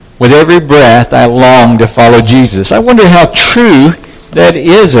With every breath, I long to follow Jesus. I wonder how true that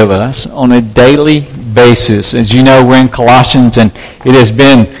is of us on a daily basis. As you know, we're in Colossians, and it has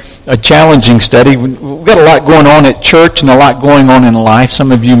been a challenging study. We've got a lot going on at church and a lot going on in life.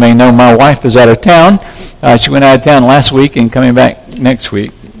 Some of you may know my wife is out of town. She went out of town last week and coming back next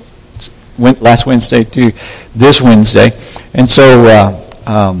week. Went last Wednesday to this Wednesday. And so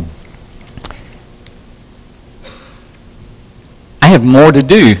I have more to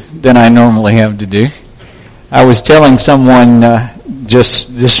do than I normally have to do. I was telling someone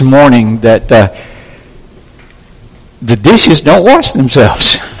just this morning that the dishes don't wash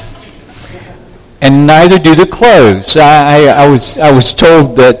themselves, and neither do the clothes. I was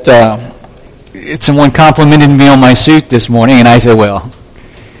told that someone complimented me on my suit this morning, and I said, well,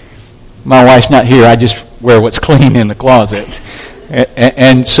 my wife's not here. I just wear what's clean in the closet.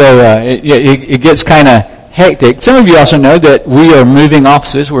 And so it gets kind of hectic. Some of you also know that we are moving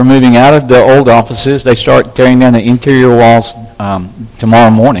offices. We're moving out of the old offices. They start tearing down the interior walls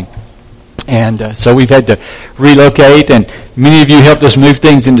tomorrow morning. And so we've had to relocate, and many of you helped us move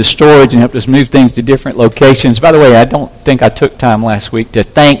things into storage and helped us move things to different locations. By the way, I don't think I took time last week to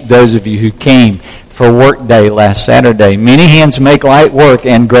thank those of you who came for work day last Saturday. Many hands make light work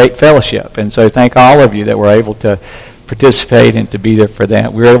and great fellowship. And so thank all of you that were able to participate and to be there for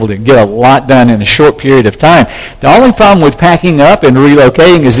that. We were able to get a lot done in a short period of time. The only problem with packing up and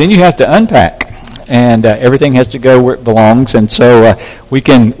relocating is then you have to unpack. And everything has to go where it belongs. And so we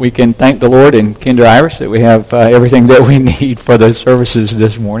can thank the Lord and Kinder Irish that we have everything that we need for those services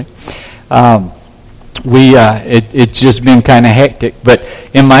this morning. It's just been kind of hectic. But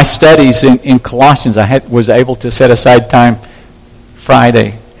in my studies in Colossians, I was able to set aside time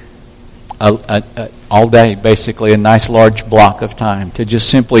Friday, all day, basically, a nice large block of time to just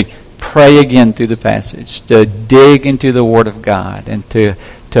simply pray again through the passage, to dig into the Word of God, and to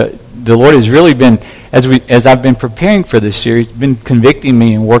the Lord has really been, as I've been preparing for this series, been convicting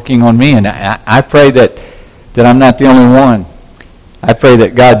me and working on me, and I pray that I'm not the only one. I pray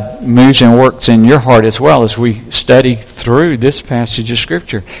that God moves and works in your heart as well as we study through this passage of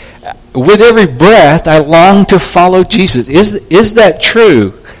Scripture. With every breath, I long to follow Jesus. Is that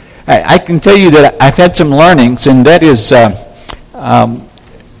true? I can tell you that I've had some learnings, and that is the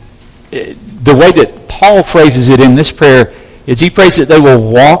way that Paul phrases it in this prayer is he prays that they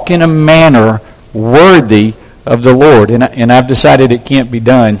will walk in a manner worthy of the Lord. And I've decided it can't be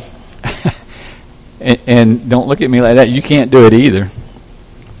done. And don't look at me like that. You can't do it either.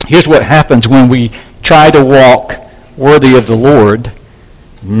 Here's what happens when we try to walk worthy of the Lord,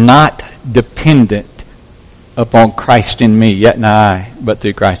 not dependent upon Christ in me, yet not I, but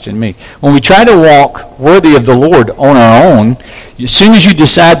through Christ in me. When we try to walk worthy of the Lord on our own, as soon as you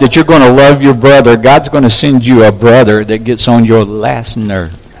decide that you're going to love your brother, God's going to send you a brother that gets on your last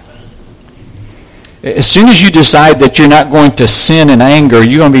nerve. As soon as you decide that you're not going to sin in anger,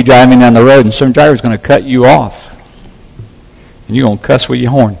 you're going to be driving down the road and some driver's going to cut you off. And you're going to cuss with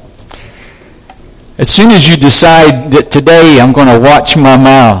your horn. As soon as you decide that today I'm going to watch my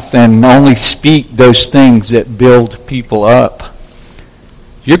mouth and only speak those things that build people up,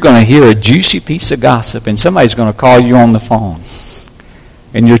 you're going to hear a juicy piece of gossip and somebody's going to call you on the phone.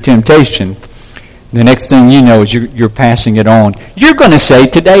 And your temptation, the next thing you know is you're passing it on. You're going to say,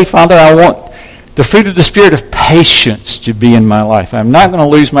 today, Father, I want the fruit of the Spirit of patience to be in my life. I'm not going to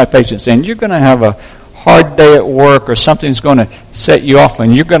lose my patience. And you're going to have a hard day at work or something's going to set you off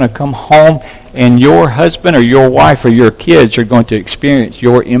and you're going to come home and your husband or your wife or your kids are going to experience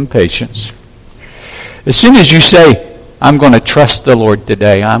your impatience. As soon as you say, I'm going to trust the Lord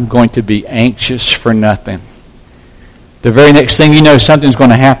today, I'm going to be anxious for nothing, the very next thing you know, something's going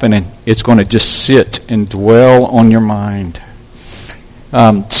to happen and it's going to just sit and dwell on your mind.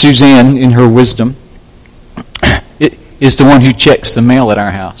 Suzanne, in her wisdom, is the one who checks the mail at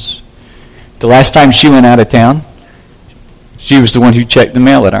our house. The last time she went out of town, she was the one who checked the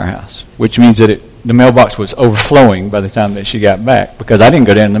mail at our house, which means that the mailbox was overflowing by the time that she got back, because I didn't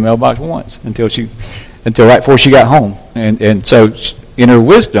go down in the mailbox once until right before she got home. And so in her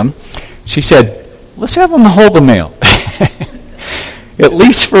wisdom, she said, let's have them hold the mail, at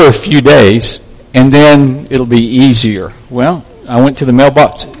least for a few days, and then it'll be easier. Well, I went to the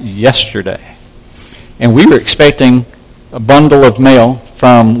mailbox yesterday, and we were expecting a bundle of mail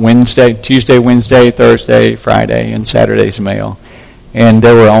from Tuesday, Wednesday, Thursday, Friday, and Saturday's mail. And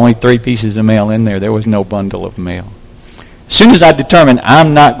there were only 3 pieces of mail in there. There was no bundle of mail. As soon as I determined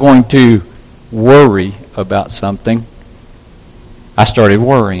I'm not going to worry about something, I started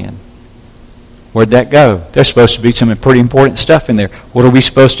worrying. Where'd that go? There's supposed to be some pretty important stuff in there. What are we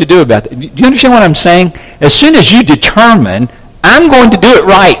supposed to do about that? Do you understand what I'm saying? As soon as you determine, I'm going to do it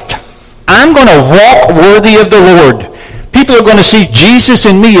right, I'm going to walk worthy of the Lord. People are going to see Jesus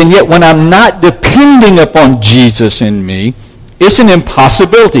in me, and yet when I'm not depending upon Jesus in me, it's an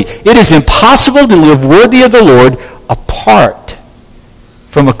impossibility. It is impossible to live worthy of the Lord apart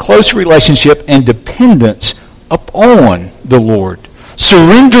from a close relationship and dependence upon the Lord.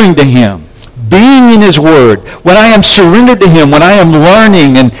 Surrendering to Him, being in His Word. When I am surrendered to Him, when I am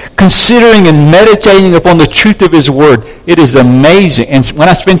learning and considering and meditating upon the truth of His Word, it is amazing. And when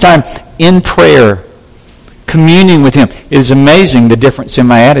I spend time in prayer, communing with Him, it is amazing the difference in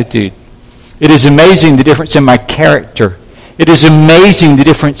my attitude. It is amazing the difference in my character. It is amazing the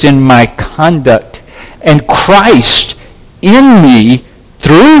difference in my conduct. And Christ in me,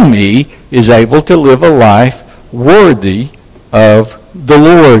 through me, is able to live a life worthy of the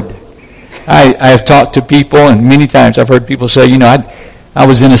Lord. I have talked to people, and many times I've heard people say, I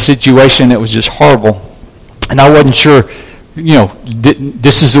was in a situation that was just horrible, and I wasn't sure,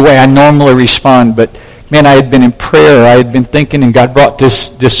 this is the way I normally respond, but man, I had been in prayer, I had been thinking, and God brought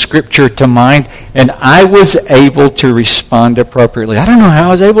this scripture to mind, and I was able to respond appropriately. I don't know how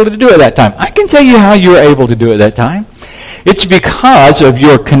I was able to do it that time. I can tell you how you were able to do it that time. It's because of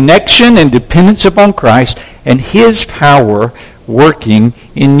your connection and dependence upon Christ and His power working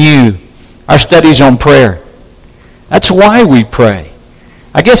in you. Our studies on prayer. That's why we pray.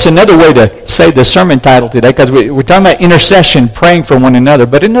 I guess another way to say the sermon title today, because we're talking about intercession, praying for one another,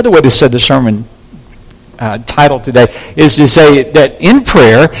 but another way to say the sermon title today is to say that in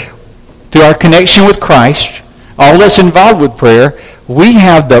prayer, through our connection with Christ, all that's involved with prayer, we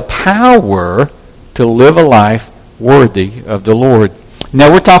have the power to live a life worthy of the Lord. Now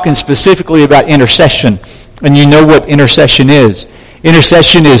we're talking specifically about intercession, and you know what intercession is.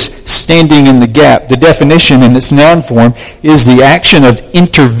 Intercession is standing in the gap. The definition in its noun form is the action of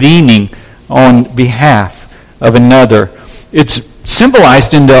intervening on behalf of another. It's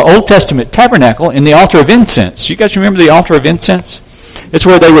symbolized in the Old Testament tabernacle in the altar of incense. You guys remember the altar of incense? It's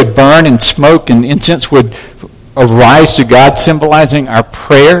where they would burn and smoke, and incense would arise to God, symbolizing our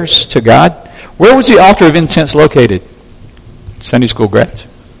prayers to God. Where was the altar of incense located? Sunday school grads.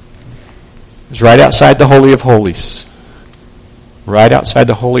 It was right outside the Holy of Holies. Right outside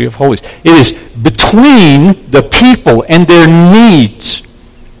the Holy of Holies. It is between the people and their needs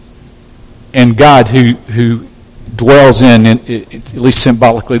and God who dwells in, at least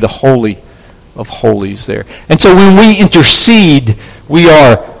symbolically, the Holy of Holies there. And so when we intercede, we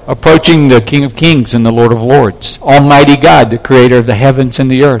are approaching the King of Kings and the Lord of Lords, Almighty God, the creator of the heavens and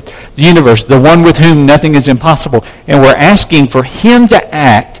the earth, the universe, the one with whom nothing is impossible. And we're asking for Him to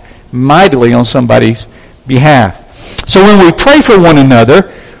act mightily on somebody's behalf. So when we pray for one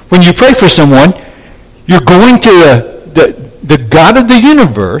another, when you pray for someone, you're going to the God of the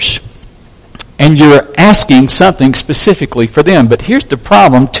universe, and you're asking something specifically for them. But here's the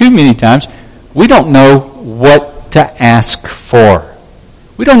problem. Too many times, we don't know what to ask for.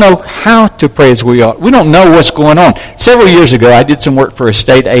 We don't know how to pray as we ought. We don't know what's going on. Several years ago, I did some work for a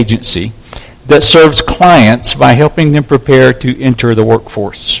state agency that serves clients by helping them prepare to enter the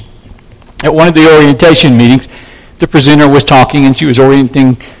workforce. At one of the orientation meetings, the presenter was talking, and she was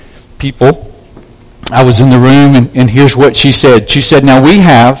orienting people. I was in the room, and here's what she said. She said, now we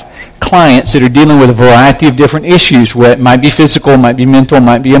have clients that are dealing with a variety of different issues. Where it might be physical, might be mental,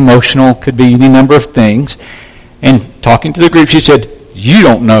 might be emotional, could be any number of things. And talking to the group, she said, you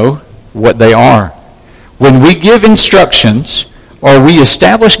don't know what they are. When we give instructions or we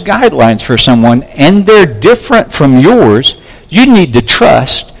establish guidelines for someone and they're different from yours, you need to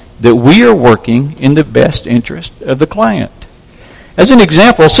trust that we are working in the best interest of the client. As an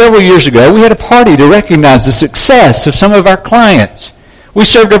example, several years ago, we had a party to recognize the success of some of our clients. We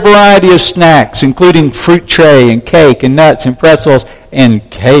served a variety of snacks, including fruit tray and cake and nuts and pretzels and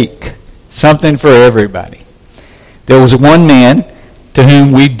cake. Something for everybody. There was one man to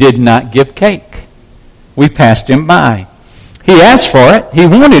whom we did not give cake. We passed him by. He asked for it. He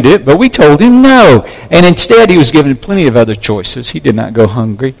wanted it, but we told him no. And instead, he was given plenty of other choices. He did not go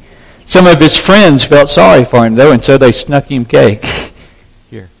hungry. Some of his friends felt sorry for him, though, and so they snuck him cake.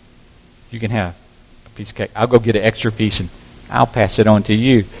 Here, you can have a piece of cake. I'll go get an extra piece, and I'll pass it on to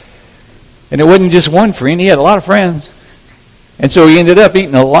you. And it wasn't just one friend. He had a lot of friends. And so he ended up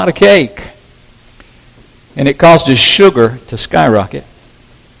eating a lot of cake. And it caused his sugar to skyrocket.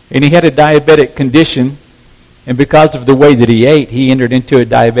 And he had a diabetic condition. And because of the way that he ate, he entered into a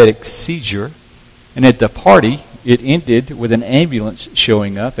diabetic seizure. And at the party, it ended with an ambulance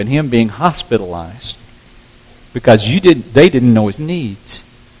showing up and him being hospitalized. Because they didn't know his needs.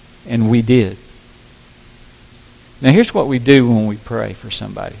 And we did. Now here's what we do when we pray for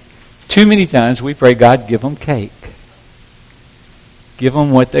somebody. Too many times we pray, God, give them cake. Give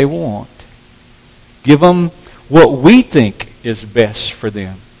them what they want. give them what we think is best for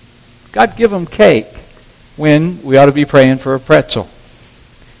them. God, give them cake when we ought to be praying for a pretzel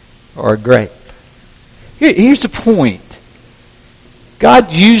or a grape. Here's the point.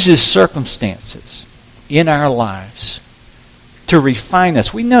 God uses circumstances in our lives to refine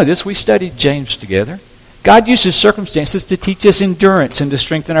us. We know this. We studied James together. God uses circumstances to teach us endurance and to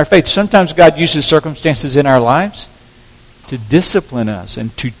strengthen our faith. Sometimes God uses circumstances in our lives to discipline us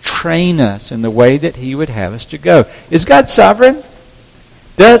and to train us in the way that He would have us to go. Is God sovereign?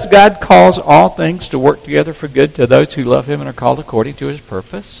 Does God cause all things to work together for good to those who love Him and are called according to His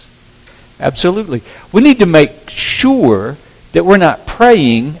purpose? Absolutely. We need to make sure that we're not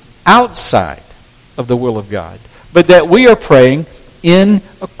praying outside of the will of God, but that we are praying in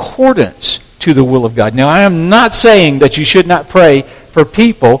accordance to the will of God. Now, I am not saying that you should not pray for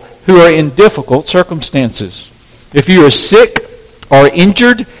people who are in difficult circumstances. If you are sick or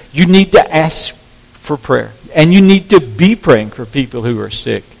injured, you need to ask for prayer. And you need to be praying for people who are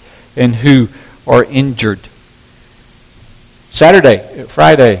sick and who are injured.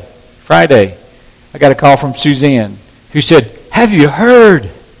 Friday, I got a call from Suzanne who said, "Have you heard?"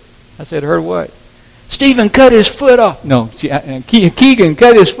 I said, "Heard what?" "Stephen cut his foot off." No, Keegan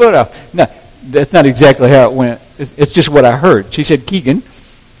cut his foot off. No, that's not exactly how it went. It's just what I heard. She said Keegan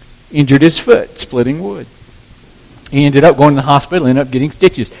injured his foot splitting wood. He ended up going to the hospital, ended up getting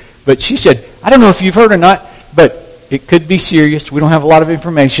stitches. But she said, "I don't know if you've heard or not, but it could be serious. We don't have a lot of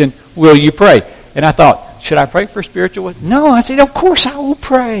information. Will you pray?" And I thought, should I pray for spiritual? No, I said, of course I will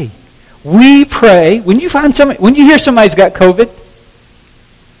pray. We pray. When you hear somebody's got COVID,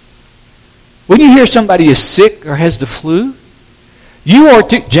 when you hear somebody is sick or has the flu, you are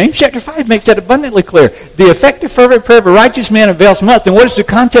to, James chapter 5 makes that abundantly clear. The effective fervent prayer of a righteous man avails much. And what is the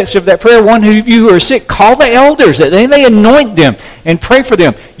context of that prayer? One of you who are sick, call the elders that they may anoint them and pray for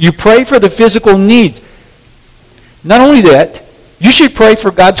them. You pray for the physical needs. Not only that, you should pray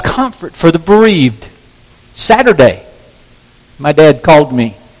for God's comfort for the bereaved. Saturday, my dad called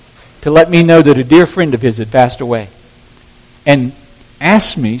me to let me know that a dear friend of his had passed away and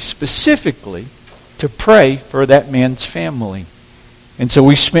asked me specifically to pray for that man's family. And so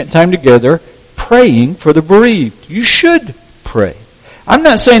we spent time together praying for the bereaved. You should pray. I'm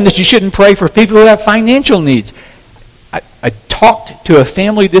not saying that you shouldn't pray for people who have financial needs. I talked to a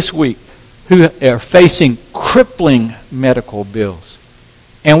family this week who are facing crippling medical bills.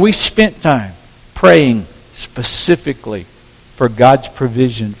 And we spent time praying specifically for God's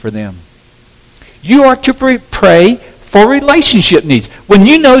provision for them. You are to pray for relationship needs. When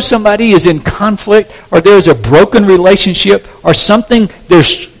you know somebody is in conflict or there's a broken relationship or something,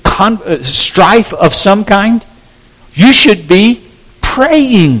 there's strife of some kind, you should be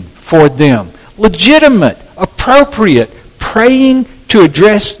praying for them. Legitimate, appropriate, praying to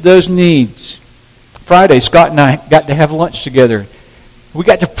address those needs. Friday, Scott and I got to have lunch together. We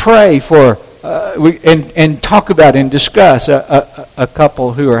got to pray for and talk about and discuss a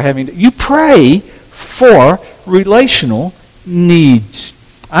couple who are having... You pray for relational needs.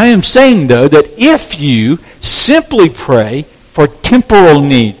 I am saying, though, that if you simply pray for temporal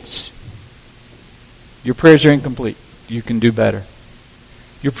needs, your prayers are incomplete. You can do better.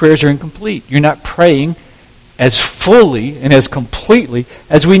 Your prayers are incomplete. You're not praying as fully and as completely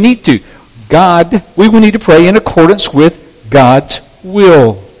as we need to. We will need to pray in accordance with God's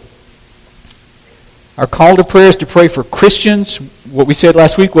will. Our call to prayer is to pray for Christians. What we said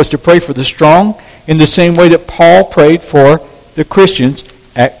last week was to pray for the strong in the same way that Paul prayed for the Christians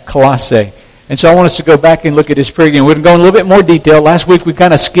at Colossae. And so I want us to go back and look at his prayer again. We're going to go in a little bit more detail. Last week we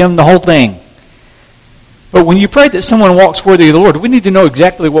kind of skimmed the whole thing. But when you pray that someone walks worthy of the Lord, we need to know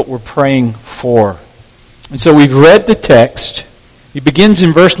exactly what we're praying for. And so we've read the text. He begins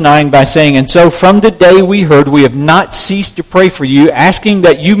in verse 9 by saying, "And so from the day we heard, we have not ceased to pray for you, asking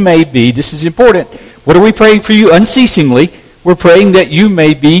that you may be," this is important, what are we praying for you unceasingly? We're praying that you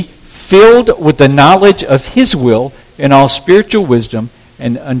may be filled with the knowledge of His will in all spiritual wisdom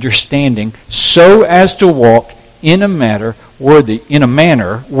and understanding, so as to walk in a manner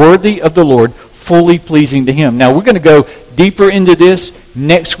worthy of the Lord, fully pleasing to Him. Now we're going to go deeper into this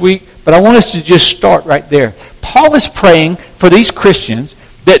next week, but I want us to just start right there. Paul is praying for these Christians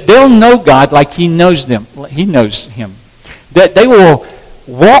that they'll know God like He knows them. He knows Him. That they will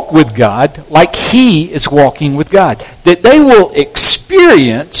walk with God like He is walking with God. That they will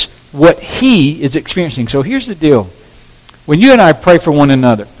experience what He is experiencing. So here's the deal. When you and I pray for one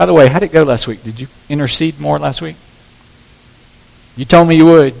another, by the way, how did it go last week? Did you intercede more last week? You told me you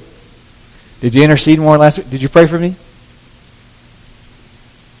would. Did you intercede more last week? Did you pray for me?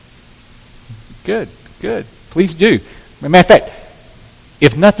 Good. Please do. As a matter of fact,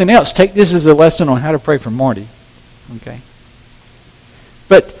 if nothing else, take this as a lesson on how to pray for Marty. Okay?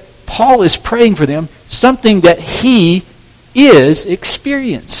 But Paul is praying for them, something that he is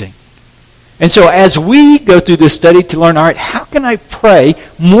experiencing. And so as we go through this study to learn, all right, how can I pray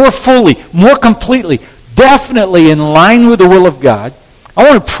more fully, more completely, definitely in line with the will of God? I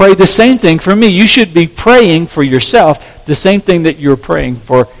want to pray the same thing for me. You should be praying for yourself the same thing that you're praying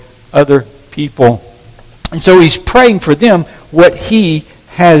for other people. And so he's praying for them what he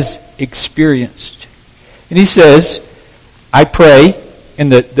has experienced. And he says, I pray,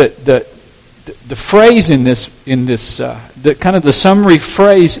 and the phrase in this the kind of the summary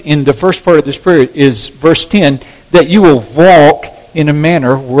phrase in the first part of this prayer is verse 10, that you will walk in a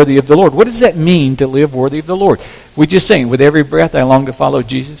manner worthy of the Lord. What does that mean, to live worthy of the Lord? We just saying, with every breath I long to follow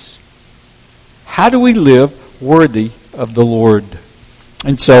Jesus. How do we live worthy of the Lord?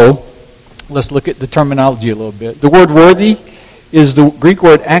 And so, let's look at the terminology a little bit. The word worthy is the Greek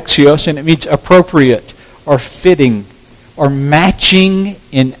word axios, and it means appropriate or fitting or matching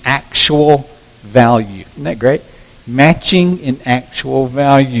in actual value. Isn't that great? Matching in actual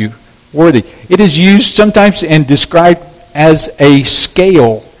value. Worthy. It is used sometimes and described as a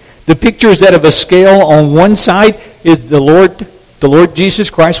scale. The picture is that of a scale. On one side is the Lord Jesus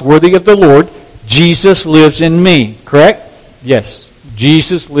Christ, worthy of the Lord. Jesus lives in me. Correct? Yes.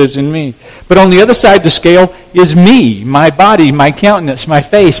 Jesus lives in me. But on the other side of the scale is me, my body, my countenance, my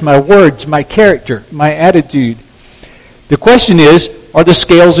face, my words, my character, my attitude. The question is, are the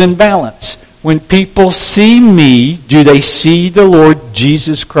scales in balance? When people see me, do they see the Lord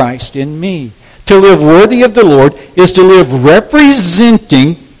Jesus Christ in me? To live worthy of the Lord is to live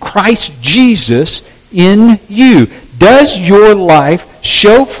representing Christ Jesus in you. Does your life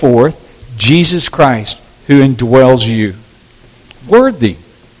show forth Jesus Christ who indwells you? Worthy.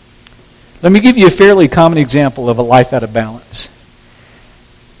 Let me give you a fairly common example of a life out of balance.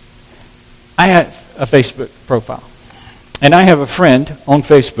 I have a Facebook profile. And I have a friend on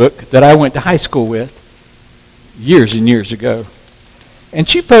Facebook that I went to high school with years and years ago. And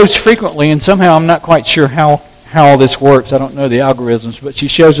she posts frequently, and somehow I'm not quite sure how all this works. I don't know the algorithms, but she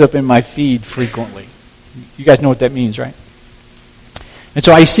shows up in my feed frequently. You guys know what that means, right? And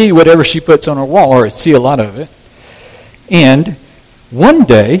so I see whatever she puts on her wall, or I see a lot of it. And one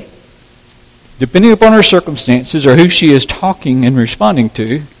day, depending upon her circumstances or who she is talking and responding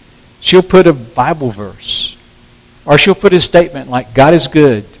to, she'll put a Bible verse. Or she'll put a statement like, God is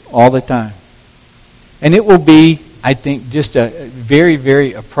good all the time. And it will be, I think, just a very,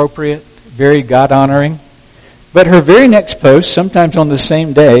 very appropriate, very God-honoring. But her very next post, sometimes on the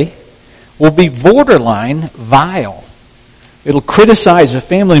same day, will be borderline vile. It'll criticize a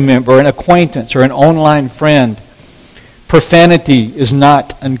family member, an acquaintance, or an online friend. Profanity is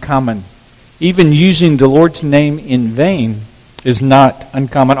not uncommon. Even using the Lord's name in vain is not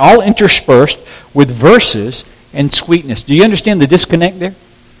uncommon. All interspersed with verses and sweetness. Do you understand the disconnect there?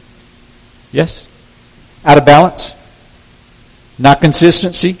 Yes? Out of balance? Not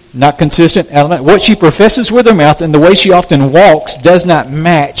consistency? Not consistent element? What she professes with her mouth and the way she often walks does not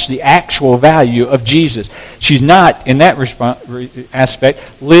match the actual value of Jesus. She's not, in that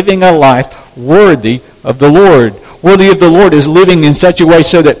aspect, living a life worthy of the Lord. Worthy of the Lord is living in such a way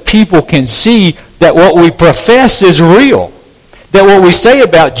so that people can see that what we profess is real. That what we say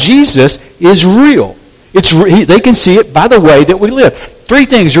about Jesus is real. They can see it by the way that we live. 3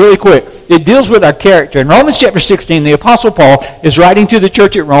 things really quick. It deals with our character. In Romans chapter 16, the Apostle Paul is writing to the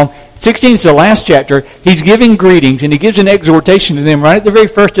church at Rome. 16 is the last chapter. He's giving greetings, and he gives an exhortation to them right at the very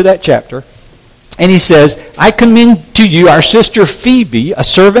first of that chapter. And he says, I commend to you our sister Phoebe, a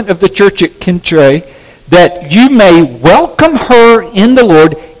servant of the church at Cenchreae, that you may welcome her in the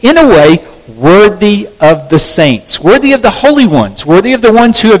Lord in a way worthy of the saints, worthy of the holy ones, worthy of the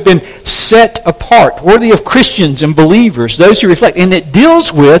ones who have been set apart, worthy of Christians and believers, those who reflect. And it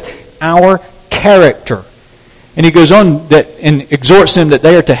deals with our character. And he goes on and exhorts them that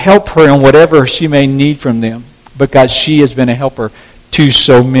they are to help her in whatever she may need from them, because she has been a helper to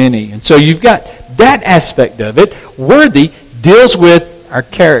so many. And so you've got that aspect of it. Worthy deals with our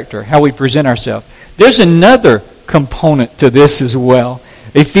character, how we present ourselves. There's another component to this as well.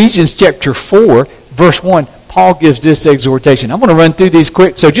 Ephesians chapter 4, verse 1, Paul gives this exhortation. I'm going to run through these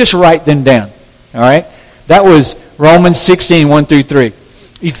quick, so just write them down. All right? That was Romans 16, 1 through 3.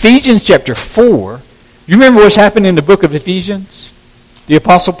 Ephesians chapter 4, you remember what's happened in the book of Ephesians? The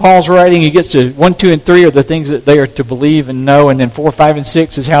Apostle Paul's writing, he gets to 1, 2, and 3 are the things that they are to believe and know, and then 4, 5, and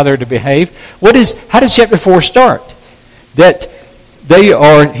 6 is how they're to behave. How does chapter 4 start? That they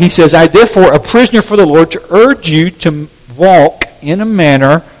are, he says, I therefore, a prisoner for the Lord, to urge you to walk in a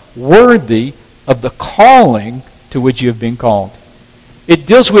manner worthy of the calling to which you have been called. It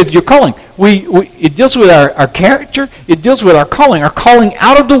deals with your calling. It deals with our character. It deals with our calling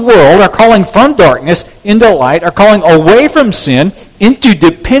out of the world, our calling from darkness into light, our calling away from sin into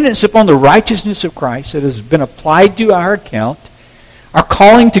dependence upon the righteousness of Christ that has been applied to our account, our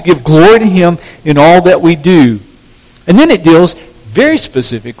calling to give glory to Him in all that we do. And then it deals very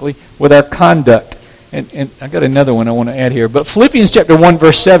specifically with our conduct. And I got another one I want to add here. But Philippians chapter 1,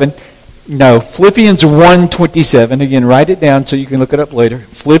 verse 7, Philippians 1:27, again, write it down so you can look it up later.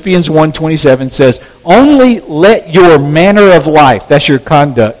 Philippians 1:27 says, only let your manner of life, that's your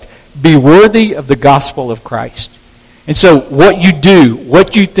conduct, be worthy of the gospel of Christ. And so what you do,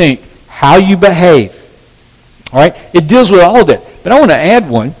 what you think, how you behave, all right, it deals with all of that. But I want to add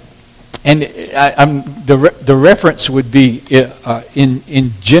one, and the reference would be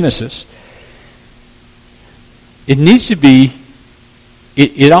in Genesis. It needs to be,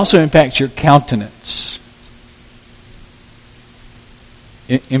 it also impacts your countenance.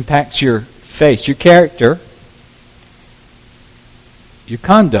 It impacts your face, your character, your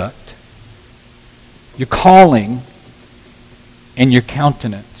conduct, your calling, and your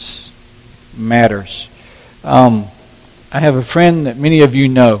countenance matters. I have a friend that many of you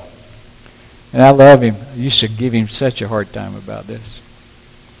know, and I love him. I used to give him such a hard time about this.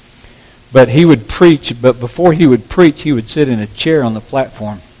 But he would preach, but before he would preach, he would sit in a chair on the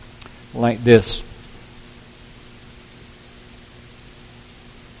platform like this.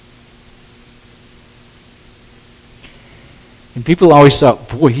 And people always thought,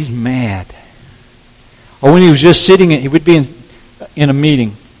 boy, he's mad. Or when he was just sitting, he would be in a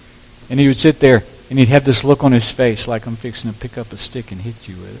meeting, and he would sit there, and he'd have this look on his face like I'm fixing to pick up a stick and hit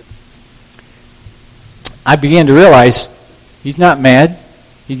you with it. I began to realize he's not mad.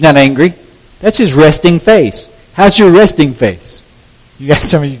 He's not angry. That's his resting face. How's your resting face?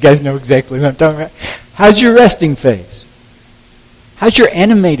 Some of you guys know exactly what I'm talking about. How's your resting face? How's your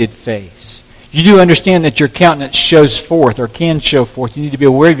animated face? You do understand that your countenance shows forth, or can show forth. You need to be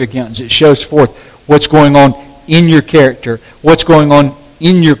aware of your countenance. It shows forth what's going on in your character, what's going on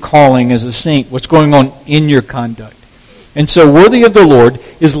in your calling as a saint, what's going on in your conduct. And so worthy of the Lord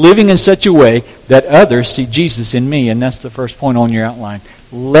is living in such a way that others see Jesus in me. And that's the first point on your outline.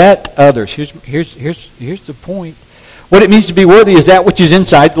 Let others. Here's the point. What it means to be worthy is that which is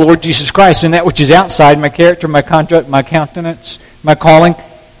inside the Lord Jesus Christ, and that which is outside, my character, my conduct, my countenance, my calling,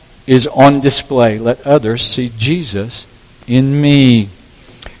 is on display. Let others see Jesus in me.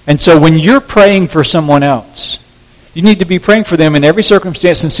 And so when you're praying for someone else, you need to be praying for them in every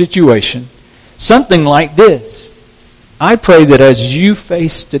circumstance and situation. Something like this. I pray that as you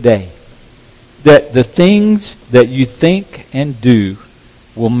face today, that the things that you think and do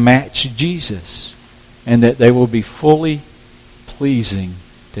will match Jesus, and that they will be fully pleasing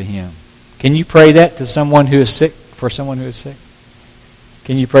to Him. Can you pray that to someone who is sick, for someone who is sick?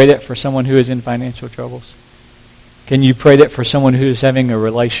 Can you pray that for someone who is in financial troubles? Can you pray that for someone who is having a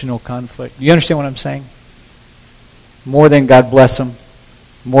relational conflict? Do you understand what I'm saying? More than God bless them,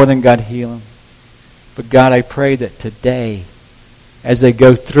 more than God heal them. But God, I pray that today, as they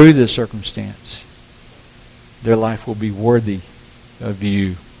go through this circumstance, their life will be worthy of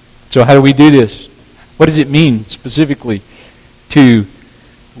you. So how do we do this? What does it mean specifically to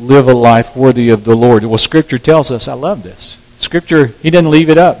live a life worthy of the Lord? Well, Scripture tells us, I love this. Scripture, He doesn't leave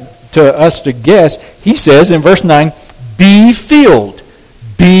it up to us to guess. He says in verse 9, be filled.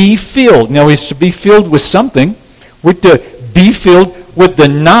 Be filled. Now, it's to be filled with something. We're to be filled with the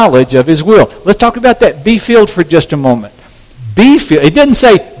knowledge of His will. Let's talk about that. Be filled for just a moment. Be filled. It doesn't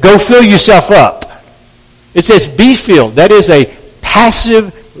say, go fill yourself up. It says, be filled. That is a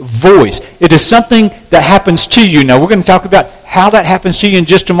passive voice. It is something that happens to you. Now, we're going to talk about how that happens to you in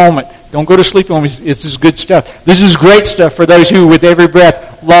just a moment. Don't go to sleep on me. This is good stuff. This is great stuff for those who, with every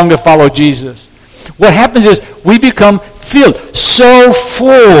breath, long to follow Jesus. What happens is we become filled, so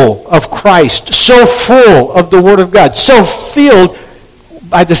full of Christ, so full of the Word of God, so filled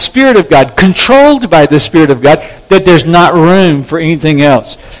by the Spirit of God, controlled by the Spirit of God, that there's not room for anything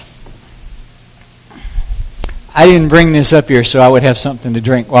else. I didn't bring this up here so I would have something to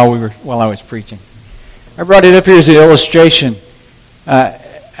drink while I was preaching. I brought it up here as an illustration.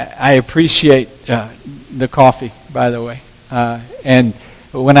 I appreciate the coffee, by the way. And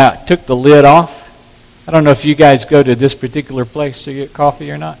when I took the lid off, I don't know if you guys go to this particular place to get coffee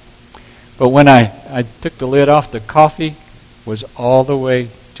or not, but when I took the lid off, the coffee was all the way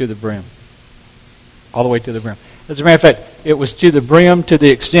to the brim. All the way to the brim. As a matter of fact, it was to the brim to the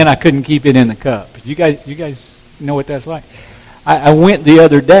extent I couldn't keep it in the cup. You guys know what that's like. I went the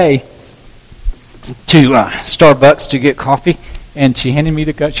other day to Starbucks to get coffee, and she handed me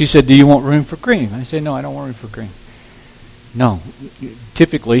the cup. She said, do you want room for cream? I said, no, I don't want room for cream. No.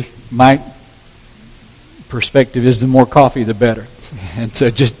 Typically, my perspective is the more coffee, the better. And so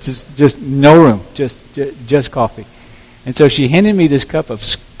just no room, just coffee. And so she handed me this cup of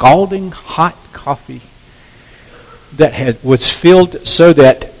scalding hot coffee that was filled so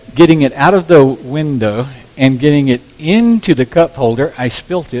that getting it out of the window and getting it into the cup holder, I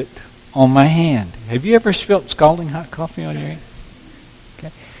spilt it on my hand. Have you ever spilt scalding hot coffee on your hand?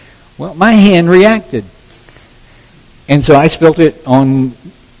 Okay. Well, my hand reacted. And so I spilt it on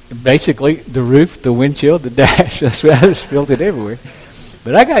basically the roof, the windshield, the dash. That's where I spilled it everywhere.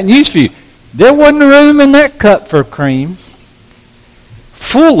 But I got news for you. There wasn't room in that cup for cream.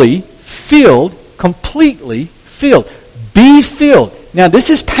 Fully filled, completely filled. Be filled. Now, this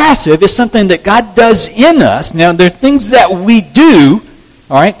is passive. It's something that God does in us. Now, there are things that we do,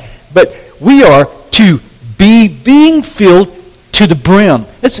 all right? But we are to be being filled to the brim.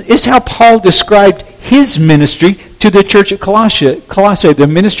 It's how Paul described his ministry to the church at Colossae, the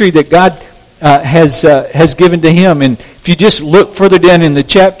ministry that God has given to him. And if you just look further down in the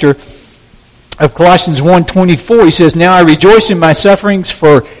chapter of Colossians 1:24, he says, "Now I rejoice in my sufferings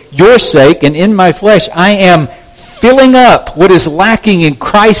for your sake, and in my flesh I am filling up what is lacking in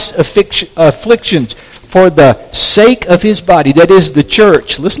Christ's afflictions for the sake of his body," that is the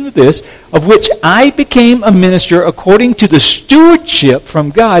church, listen to this, "of which I became a minister according to the stewardship from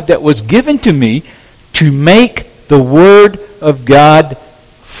God that was given to me to make the word of God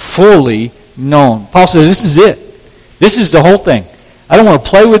fully known." Paul says, this is it. This is the whole thing. I don't want to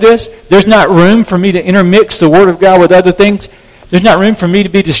play with this. There's not room for me to intermix the word of God with other things. There's not room for me to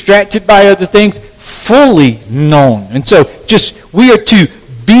be distracted by other things. Fully known. And so we are to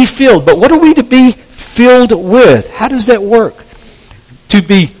be filled. But what are we to be filled with? How does that work? To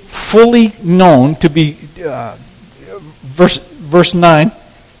be fully known, to be, verse 9,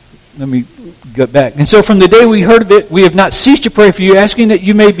 let me go back. "And so from the day we heard of it, we have not ceased to pray for you, asking that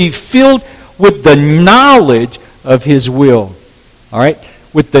you may be filled with the knowledge of his will." All right?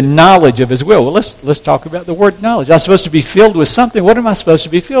 With the knowledge of his will. Well, let's talk about the word knowledge. I'm supposed to be filled with something. What am I supposed to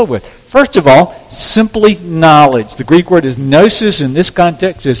be filled with? First of all, simply knowledge. The Greek word is gnosis. In this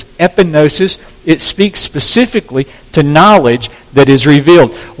context, is epignosis. It speaks specifically to knowledge that is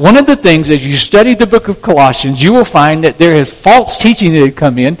revealed. One of the things, as you study the book of Colossians, you will find that there is false teaching that had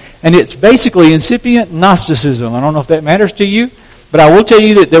come in, and it's basically incipient Gnosticism. I don't know if that matters to you, but I will tell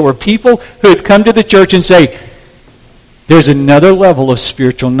you that there were people who had come to the church and say, there's another level of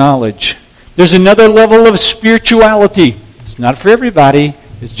spiritual knowledge. There's another level of spirituality. It's not for everybody.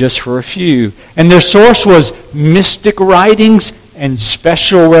 It's just for a few. And their source was mystic writings and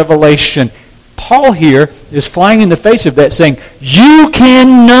special revelation. Paul here is flying in the face of that, saying, you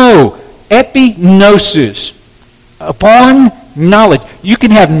can know epignosis upon knowledge. You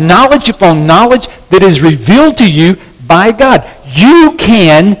can have knowledge upon knowledge that is revealed to you by God. You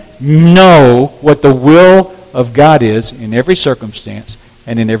can know what the will of God is in every circumstance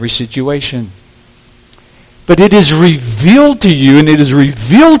and in every situation. But it is revealed to you, and it is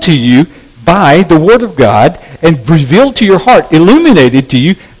revealed to you by the Word of God, and revealed to your heart, illuminated to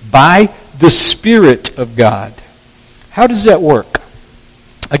you by the Spirit of God. How does that work?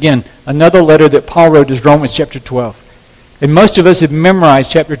 Again, another letter that Paul wrote is Romans chapter 12. And most of us have memorized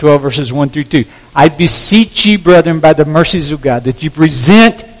chapter 12, verses 1 through 2. "I beseech ye, brethren, by the mercies of God, that you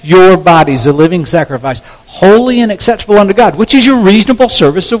present your bodies a living sacrifice, holy and acceptable unto God, which is your reasonable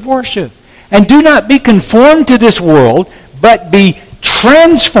service of worship. And do not be conformed to this world, but be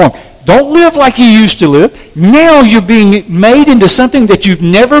transformed." Don't live like you used to live. Now you're being made into something that you've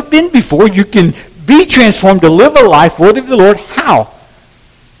never been before. You can be transformed to live a life worthy of the Lord. How?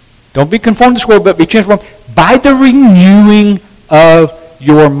 Don't be conformed to this world, but be transformed by the renewing of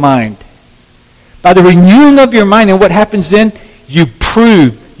your mind. By the renewing of your mind. And what happens then? You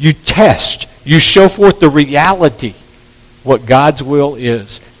prove, you test, you show forth the reality, what God's will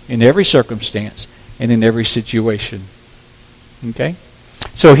is in every circumstance and in every situation. Okay?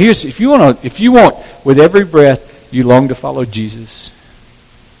 So here's, if you want with every breath you long to follow Jesus.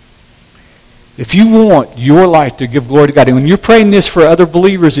 If you want your life to give glory to God, and when you're praying this for other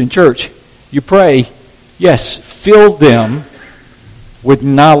believers in church, you pray, yes, fill them with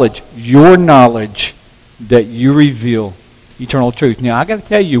knowledge, your knowledge that you reveal eternal truth. Now, I got to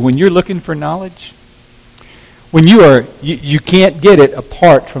tell you, when you're looking for knowledge, when you can't get it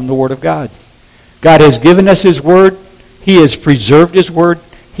apart from the Word of God. God has given us His Word. He has preserved His Word.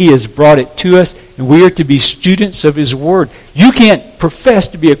 He has brought it to us, and we are to be students of His Word. You can't profess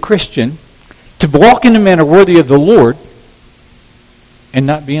to be a Christian, to walk in a manner worthy of the Lord, and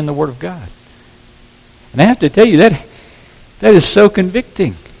not be in the Word of God. And I have to tell you, that is so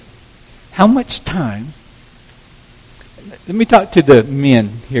convicting. How much time... Let me talk to the men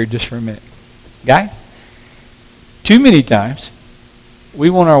here just for a minute. Guys, too many times we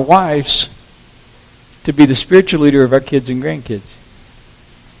want our wives to be the spiritual leader of our kids and grandkids.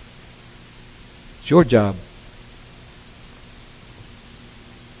 It's your job.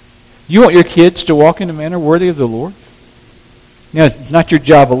 You want your kids to walk in a manner worthy of the Lord? Now, it's not your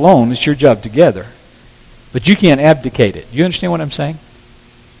job alone. It's your job together. But you can't abdicate it. You understand what I'm saying?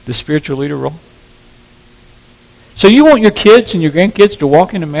 The spiritual leader role. So you want your kids and your grandkids to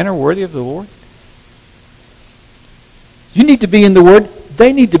walk in a manner worthy of the Lord? You need to be in the Word.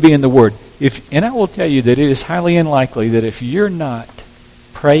 They need to be in the Word. And I will tell you that it is highly unlikely that if you're not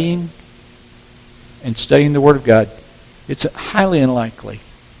praying and studying the Word of God, it's highly unlikely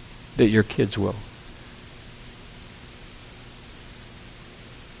that your kids will.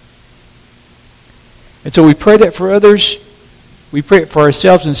 And so we pray that for others. We pray it for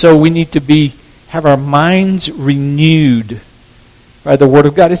ourselves. And so we need to have our minds renewed by the Word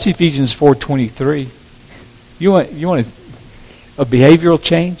of God. It's Ephesians 4:23. You want a behavioral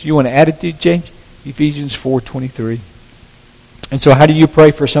change? You want an attitude change? Ephesians 4:23. And so how do you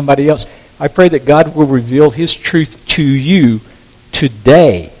pray for somebody else? I pray that God will reveal His truth to you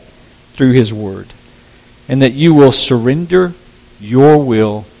today through His Word. And that you will surrender your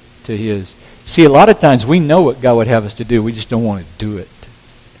will to His. See, a lot of times we know what God would have us to do. We just don't want to do it.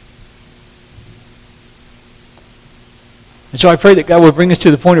 And so I pray that God will bring us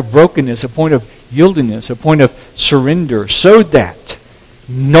to the point of brokenness, a point of yieldingness, a point of surrender, so that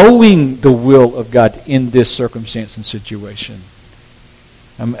knowing the will of God in this circumstance and situation,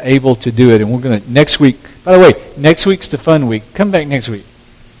 I'm able to do it. And we're going to, next week, by the way, next week's the fun week. Come back next week.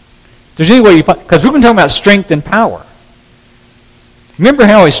 If there's any way you find, because we're going to talk about strength and power. Remember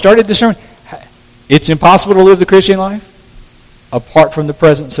how I started this sermon? It's impossible to live the Christian life apart from the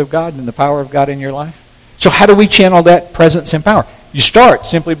presence of God and the power of God in your life. So how do we channel that presence and power? You start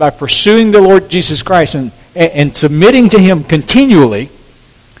simply by pursuing the Lord Jesus Christ and submitting to Him continually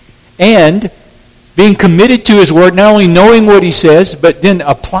and being committed to His Word, not only knowing what He says, but then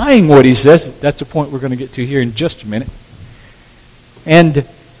applying what He says. That's a point we're going to get to here in just a minute. And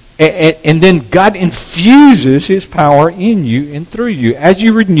then God infuses His power in you and through you as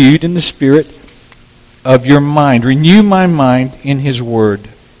you renewed in the Spirit of your mind. Renew my mind in His Word.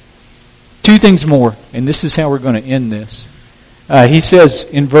 Two things more, and this is how we're going to end this. He says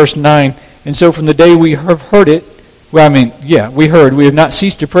in verse 9, and so from the day we have heard it, we have not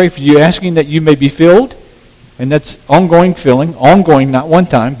ceased to pray for you, asking that you may be filled, and that's ongoing filling, ongoing, not one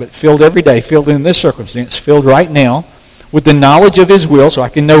time, but filled every day, filled in this circumstance, filled right now, with the knowledge of His will, so I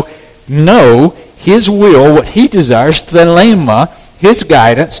can know His will, what He desires, thelema, His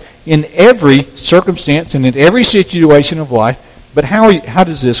guidance, in every circumstance and in every situation of life. But how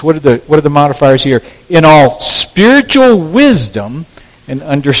does this? What are the modifiers here? In all spiritual wisdom and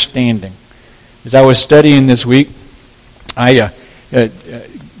understanding. As I was studying this week, I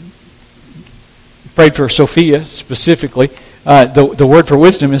prayed for Sophia specifically. The word for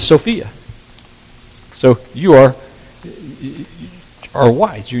wisdom is Sophia. So you are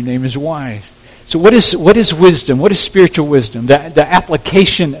wise. Your name is wise. So what is wisdom? What is spiritual wisdom? The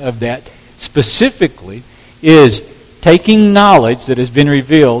application of that specifically is taking knowledge that has been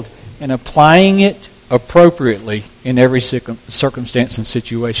revealed and applying it appropriately in every circumstance and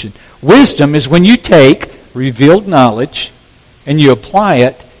situation. Wisdom is when you take revealed knowledge and you apply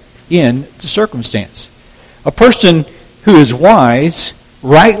it in the circumstance. A person who is wise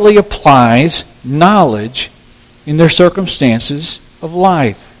rightly applies knowledge in their circumstances of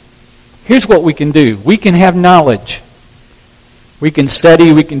life. Here's what we can do. We can have knowledge. We can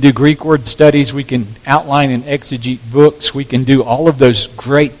study, we can do Greek word studies, we can outline and exegete books, we can do all of those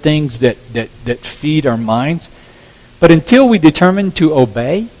great things that feed our minds. But until we determine to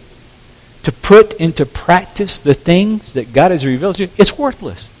obey, to put into practice the things that God has revealed to you, it's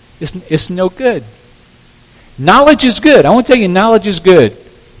worthless. It's no good. Knowledge is good. I want to tell you, knowledge is good.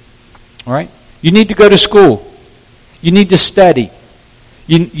 All right? You need to go to school. You need to study.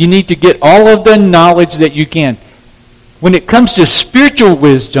 You need to get all of the knowledge that you can. When it comes to spiritual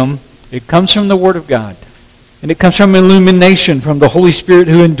wisdom, it comes from the Word of God. And it comes from illumination from the Holy Spirit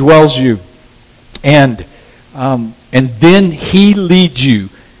who indwells you. And then He leads you,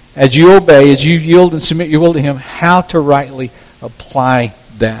 as you obey, as you yield and submit your will to Him, how to rightly apply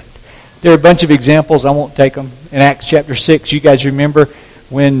that. There are a bunch of examples. I won't take them. In Acts chapter 6, you guys remember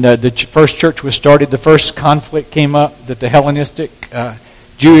when the first church was started, the first conflict came up that the Hellenistic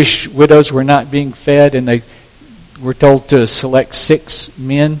Jewish widows were not being fed, and they were told to select 6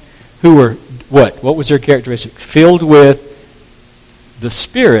 men who were, what? What was their characteristic? Filled with the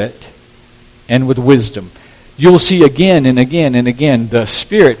Spirit and with wisdom. you'll see again and again and again the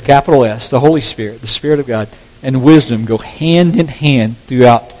Spirit, capital S, the Holy Spirit, the Spirit of God, and wisdom go hand in hand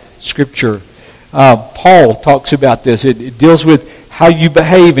throughout Scripture. Paul talks about this. It deals with how you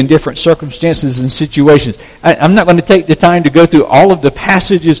behave in different circumstances and situations. I'm not going to take the time to go through all of the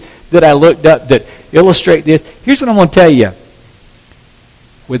passages that I looked up that illustrate this. Here's what I'm going to tell you.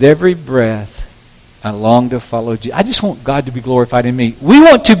 With every breath, I long to follow Jesus. I just want God to be glorified in me. We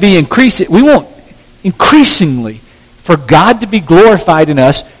want increasingly for God to be glorified in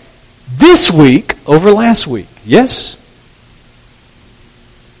us this week over last week. Yes?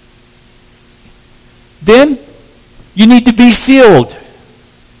 Then you need to be filled.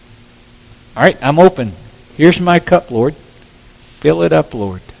 All right, I'm open. Here's my cup, Lord. Fill it up,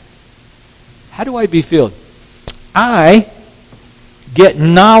 Lord. How do I be filled? I get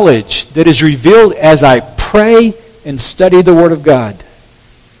knowledge that is revealed as I pray and study the Word of God.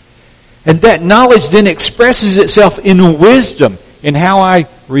 And that knowledge then expresses itself in wisdom in how I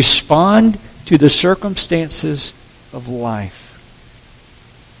respond to the circumstances of life.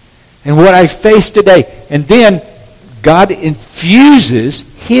 And what I face today. And then God infuses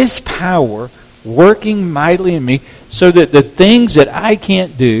His power working mightily in me so that the things that I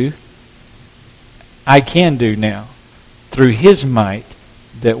can't do, I can do now through His might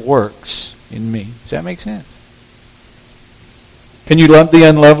that works in me. Does that make sense? Can you love the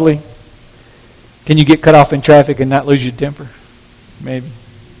unlovely? Can you get cut off in traffic and not lose your temper? Maybe.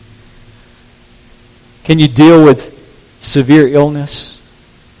 Can you deal with severe illness?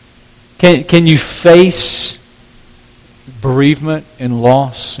 Can you face bereavement and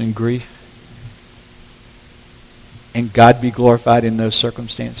loss and grief? And God be glorified in those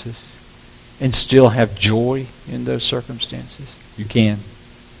circumstances? And still have joy in those circumstances? You can.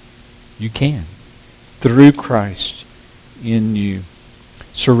 You can. Through Christ in you.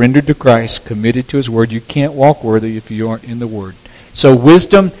 Surrendered to Christ, committed to His Word. You can't walk worthy if you aren't in the Word. So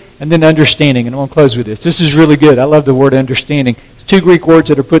wisdom and then understanding. And I'm going to close with this. This is really good. I love the word understanding. It's two Greek words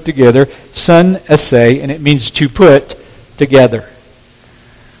that are put together. Sun esse, and it means to put together.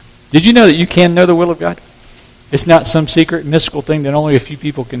 Did you know that you can know the will of God? It's not some secret mystical thing that only a few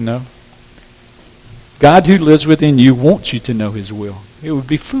people can know. God who lives within you wants you to know His will. It would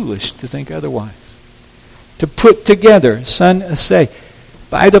be foolish to think otherwise. To put together, sun esse.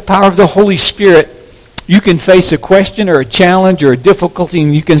 By the power of the Holy Spirit, you can face a question or a challenge or a difficulty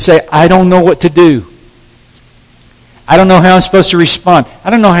and you can say, I don't know what to do. I don't know how I'm supposed to respond. I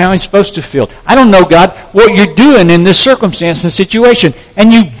don't know how I'm supposed to feel. I don't know, God, what you're doing in this circumstance and situation.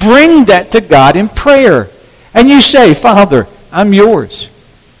 And you bring that to God in prayer. And you say, Father, I'm yours.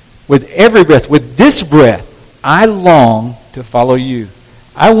 With every breath, with this breath, I long to follow you.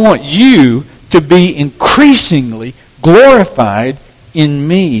 I want you to be increasingly glorified in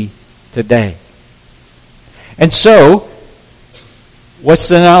me today. And so, what's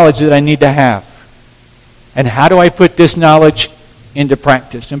the knowledge that I need to have? And how do I put this knowledge into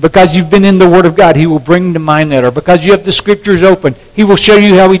practice? And because you've been in the Word of God, He will bring to mind that. Or because you have the Scriptures open, He will show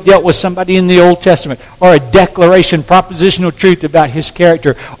you how He dealt with somebody in the Old Testament. Or a declaration, propositional truth about His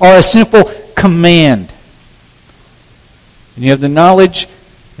character. Or a simple command. And you have the knowledge,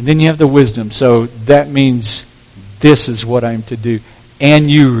 and then you have the wisdom. So that means this is what I'm to do. And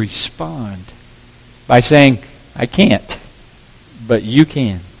you respond by saying, I can't, but you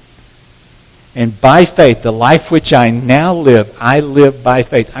can. And by faith, the life which I now live, I live by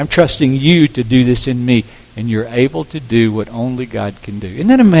faith. I'm trusting you to do this in me. And you're able to do what only God can do. Isn't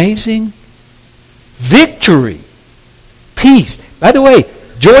that amazing? Victory. Peace. By the way,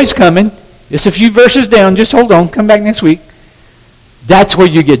 joy's coming. It's a few verses down. Just hold on. Come back next week. That's where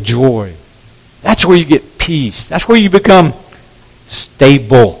you get joy. That's where you get peace. That's where you become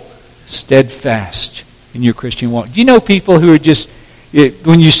stable, steadfast in your Christian walk. Do you know people who are just,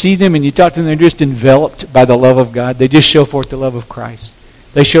 when you see them and you talk to them, they're just enveloped by the love of God. They just show forth the love of Christ.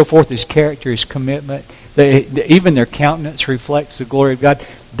 They show forth His character, His commitment. Even their countenance reflects the glory of God.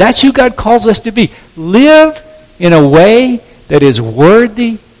 That's who God calls us to be. Live in a way that is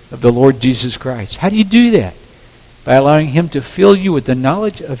worthy of the Lord Jesus Christ. How do you do that? By allowing Him to fill you with the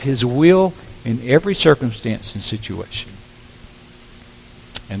knowledge of His will in every circumstance and situation.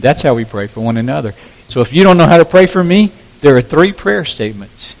 And that's how we pray for one another. So if you don't know how to pray for me, there are 3 prayer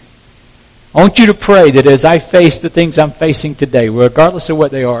statements. I want you to pray that as I face the things I'm facing today, regardless of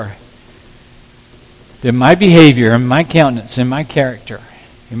what they are, that my behavior and my countenance and my character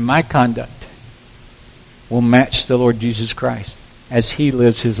and my conduct will match the Lord Jesus Christ as He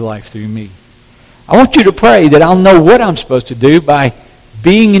lives His life through me. I want you to pray that I'll know what I'm supposed to do by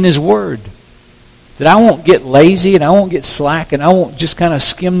being in His Word. That I won't get lazy and I won't get slack and I won't just kind of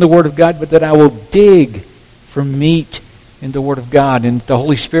skim the Word of God, but that I will dig for meat in the Word of God, and the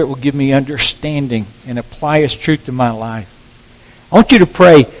Holy Spirit will give me understanding and apply His truth to my life. I want you to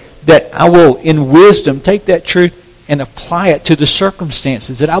pray that I will, in wisdom, take that truth and apply it to the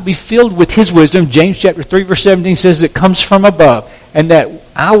circumstances, that I'll be filled with His wisdom. James chapter 3, verse 17 says it comes from above, and that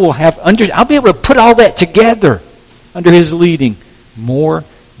I will I'll be able to put all that together under His leading more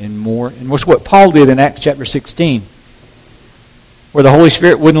and more. And that's what Paul did in Acts chapter 16, where the Holy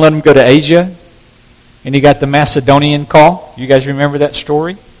Spirit wouldn't let him go to Asia, and he got the Macedonian call. You guys remember that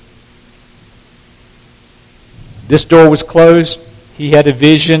story? This door was closed. He had a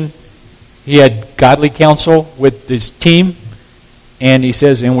vision. He had godly counsel with his team. And he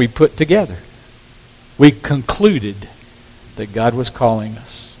says, and we put together. We concluded that God was calling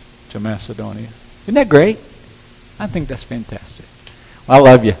us to Macedonia. Isn't that great? I think that's fantastic. Well,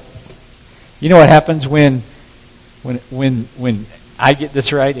 I love you. You know what happens when I get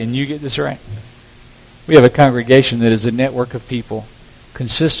this right and you get this right? We have a congregation that is a network of people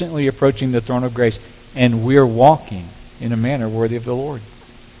consistently approaching the throne of grace, and we're walking in a manner worthy of the Lord.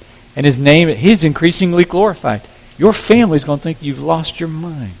 And His name, He's increasingly glorified. Your family's going to think you've lost your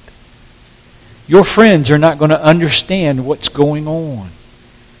mind. Your friends are not going to understand what's going on.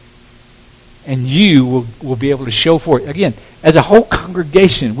 And you will be able to show forth, again, as a whole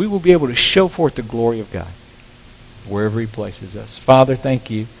congregation, we will be able to show forth the glory of God wherever He places us. Father,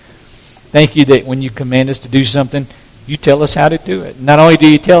 thank you. Thank you that when you command us to do something, you tell us how to do it. Not only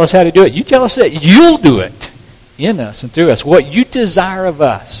do you tell us how to do it, you tell us that you'll do it in us and through us. What you desire of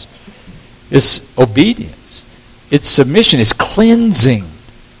us is obedience. It's submission. It's cleansing.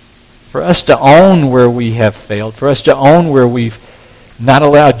 For us to own where we have failed. For us to own where we've not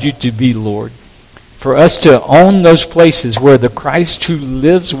allowed you to be Lord. For us to own those places where the Christ who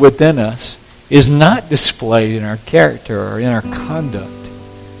lives within us is not displayed in our character or in our conduct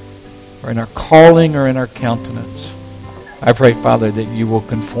or in our calling or in our countenance. I pray, Father, that you will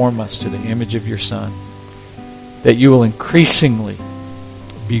conform us to the image of your Son, that you will increasingly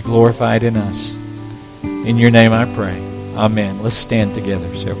be glorified in us. In your name I pray. Amen. Let's stand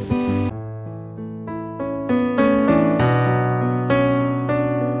together, shall we?